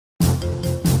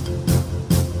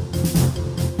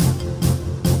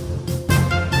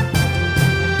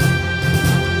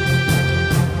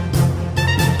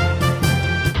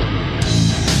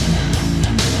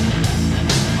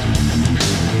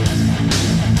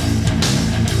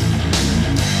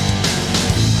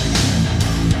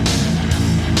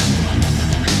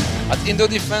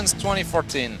Indodefence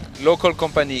 2014, local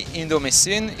company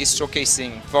Indonesian is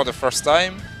showcasing for the first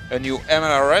time a new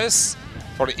MLRS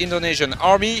for the Indonesian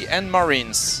Army and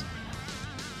Marines.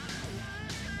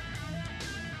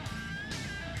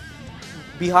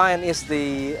 Behind is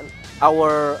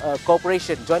our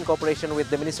joint cooperation with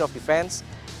the Ministry of Defence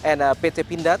and PT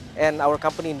Pindad and our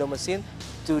company Indonesian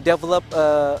to develop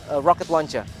a rocket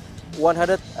launcher.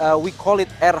 We call it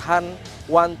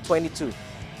Rhan122.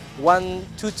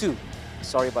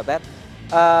 Sorry about that.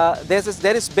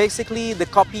 That is basically the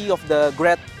copy of the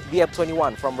Grad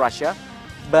BM-21 from Russia,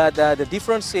 but the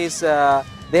difference is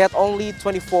they had only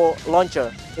 24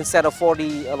 launcher instead of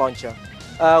 40 launcher.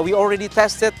 We already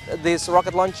tested this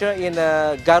rocket launcher in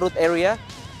Garut area,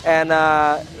 and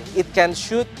it can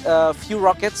shoot a few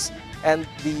rockets, and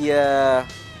the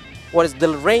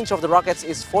range of the rockets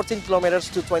is 14 kilometers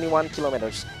to 21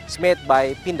 kilometers. It's made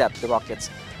by Pindad, the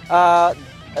rockets.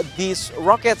 These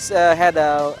rockets had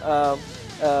a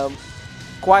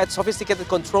quite sophisticated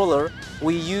controller.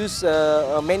 We use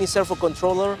many servo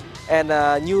controller and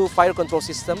a new fire control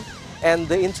system. And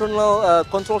the internal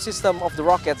control system of the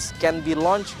rockets can be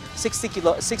launched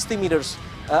 60 meters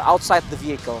outside the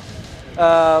vehicle.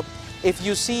 If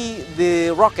you see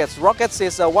the rockets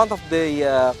is one of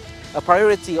the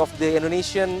priority of the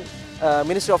Indonesian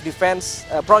Ministry of Defence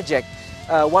project,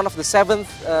 one of the 7th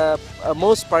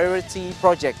most priority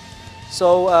project.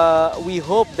 So we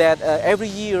hope that every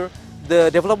year the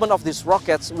development of these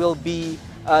rockets will be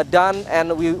done,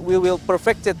 and we will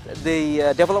perfect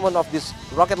the development of this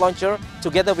rocket launcher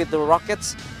together with the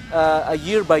rockets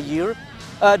year by year.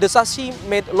 The chassis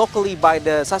made locally by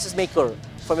the chassis maker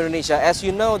from Indonesia. As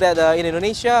you know that in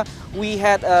Indonesia we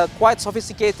had quite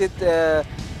sophisticated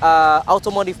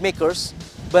automotive makers,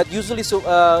 but usually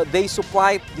they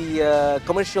supplied the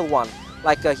commercial one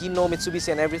like Hino,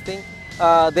 Mitsubishi and everything.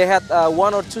 They had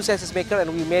 1 or 2 chassis maker,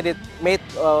 and we made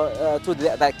to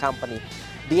that company.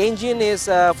 The engine is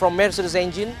from Mercedes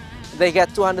engine. They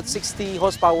get 260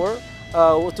 horsepower,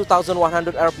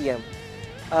 2,100 RPM.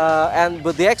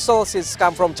 But the axles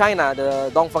come from China,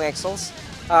 the Dongfeng axles.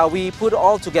 We put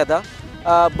all together,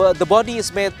 but the body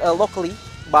is made locally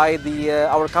by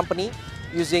our company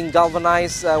using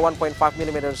galvanized 1.5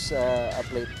 millimeters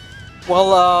plate.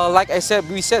 Well, like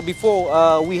we said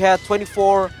before, we had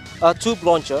 24 tube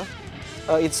launcher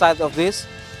inside of this.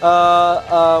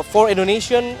 For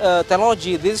Indonesian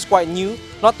technology, this is quite new.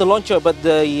 Not the launcher, but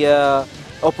the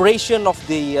operation of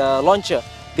the launcher.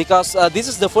 Because this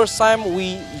is the first time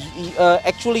we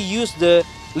actually use the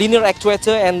linear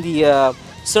actuator and the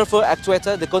servo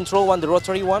actuator, the control one, the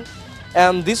rotary one.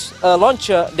 And this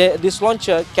launcher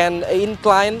can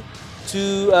incline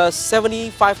to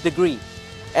 75 degrees.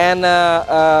 And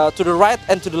to the right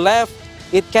and to the left,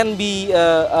 it can be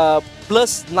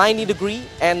plus 90 degree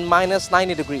and minus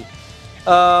 90 degree.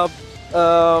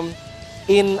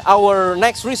 In our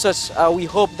next research, we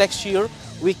hope next year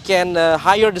we can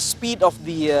higher the speed of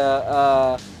the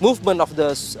movement of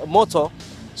the motor,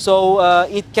 so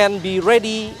it can be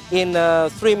ready in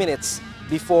 3 minutes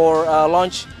before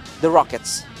launch the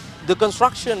rockets. The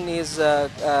construction is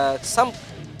some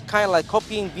kind of like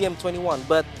copying BM-21,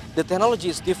 but the technology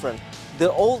is different.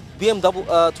 The old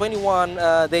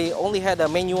BM-21 they only had a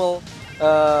manual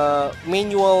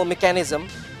mechanism.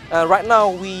 Right now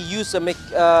we use a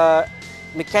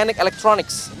mechanic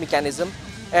electronics mechanism,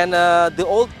 and the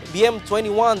old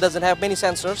BM-21 doesn't have many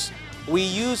sensors. We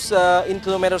use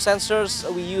in-kilometer sensors,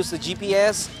 we use the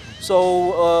GPS,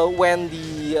 so when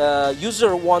the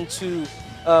user wants to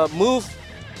move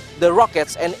the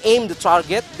rockets and aim the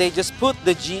target, they just put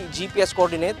the GPS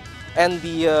coordinate, and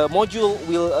the module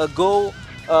will go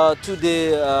to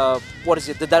the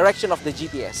the direction of the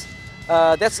GPS.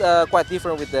 That's quite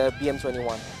different with the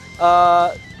BM-21.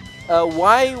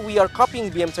 Why we are copying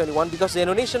BM-21? Because the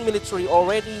Indonesian military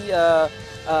already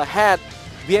had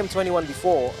BM-21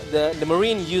 before. The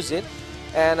Marine use it,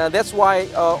 and that's why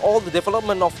all the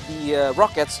development of the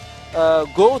rockets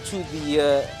go to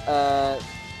the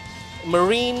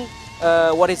Marine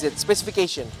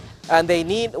specification, and they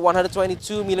need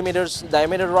 122 millimeters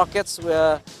diameter rockets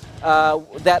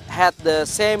that had the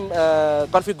same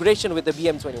configuration with the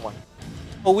BM-21.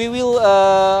 We will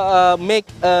make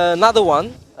another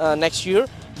one next year,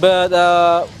 but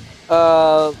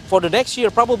for the next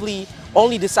year probably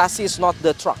only the chassis, not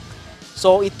the truck.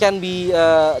 So it can be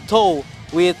towed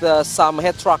with some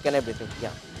head truck and everything. Yeah.